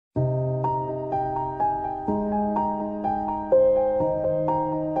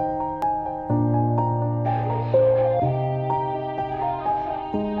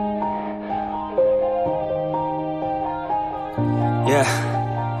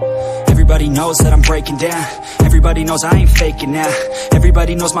Everybody knows that I'm breaking down. Everybody knows I ain't faking now.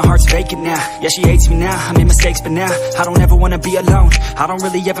 Everybody knows my heart's vacant now. Yeah, she hates me now, I made mistakes, but now I don't ever wanna be alone. I don't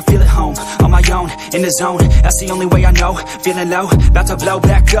really ever feel at home. On my own, in the zone, that's the only way I know. Feeling low, about to blow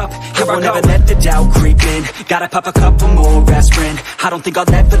back up. Here I won't ever let the doubt creep in. Gotta pop a couple more aspirin. I don't think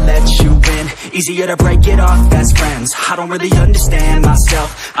I'll ever let you in. Easier to break it off best friends. I don't really understand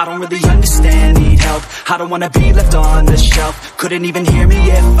myself. I don't really understand, need help. I don't wanna be left on the shelf. Couldn't even hear me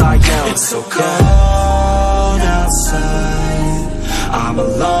if I yelled. It's so cold outside, I'm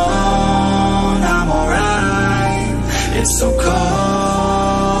alone, I'm alright. It's so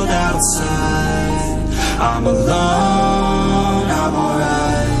cold outside, I'm alone, I'm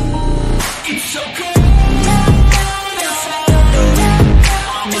alright. It's so cold.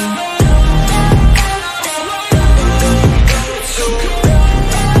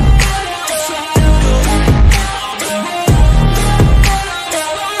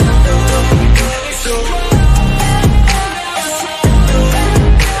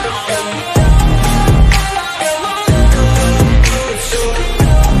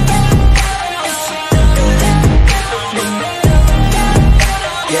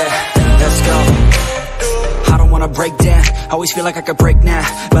 Break down, always feel like I could break now,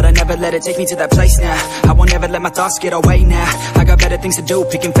 but I never let it take me to that place now. I won't ever let my thoughts get away now. I got better things to do,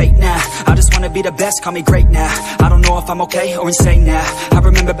 picking fate now. I just wanna be the best, call me great now. I don't know if I'm okay or insane now. I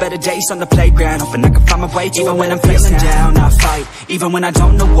remember better days on the playground, hoping I can find my way to even when I'm feeling down, I fight. Even when I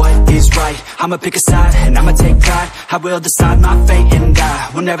don't know what is right, I'ma pick a side and I'ma take pride. I will decide my fate and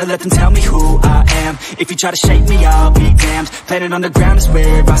I will never let them tell me who I am. If you try to shake me, I'll be damned. Planet on the ground is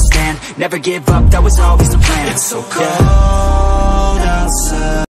where I stand. Never give up, that was always the plan. It's so cold